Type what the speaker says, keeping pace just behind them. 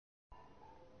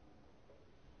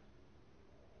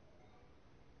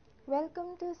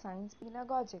Welcome to Science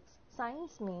Pedagogics,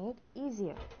 Science Made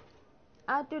Easier.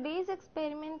 Our today's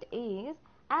experiment is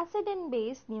acid and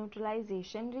base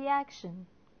neutralization reaction.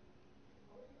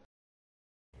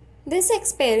 This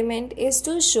experiment is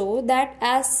to show that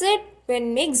acid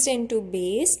when mixed into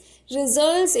base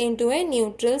results into a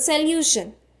neutral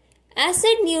solution.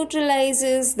 Acid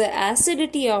neutralizes the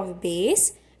acidity of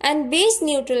base and base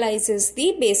neutralizes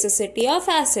the basicity of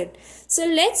acid. So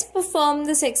let's perform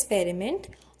this experiment.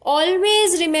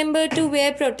 Always remember to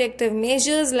wear protective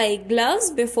measures like gloves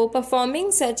before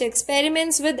performing such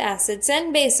experiments with acids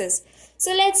and bases.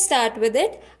 So let's start with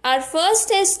it. Our first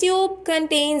test tube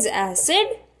contains acid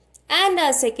and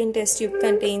our second test tube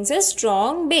contains a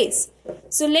strong base.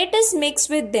 So let us mix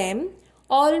with them.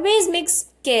 Always mix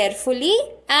carefully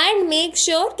and make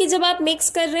sure कि जब आप mix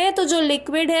कर रहे हैं तो जो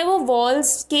liquid है वो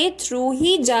walls के through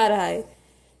ही जा रहा है.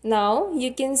 Now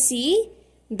you can see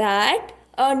that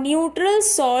a neutral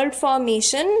salt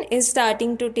formation is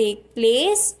starting to take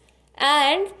place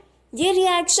and ये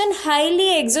reaction highly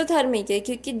exothermic है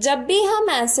क्योंकि जब भी हम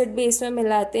acid base में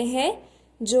मिलाते हैं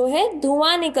जो है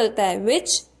धुआं निकलता है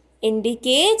which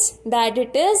indicates that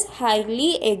it is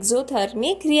highly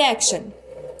exothermic reaction.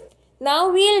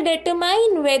 Now we'll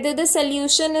determine whether the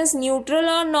solution is neutral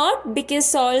or not because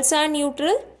salts are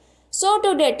neutral. So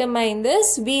to determine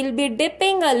this, we'll be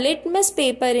dipping a litmus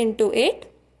paper into it.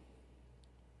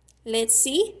 Let's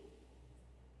see.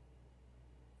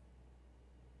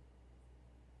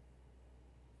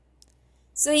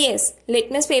 So yes,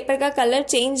 litmus paper का color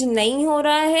change नहीं हो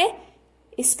रहा है.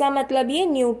 इसका मतलब ये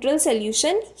neutral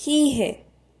solution ही है.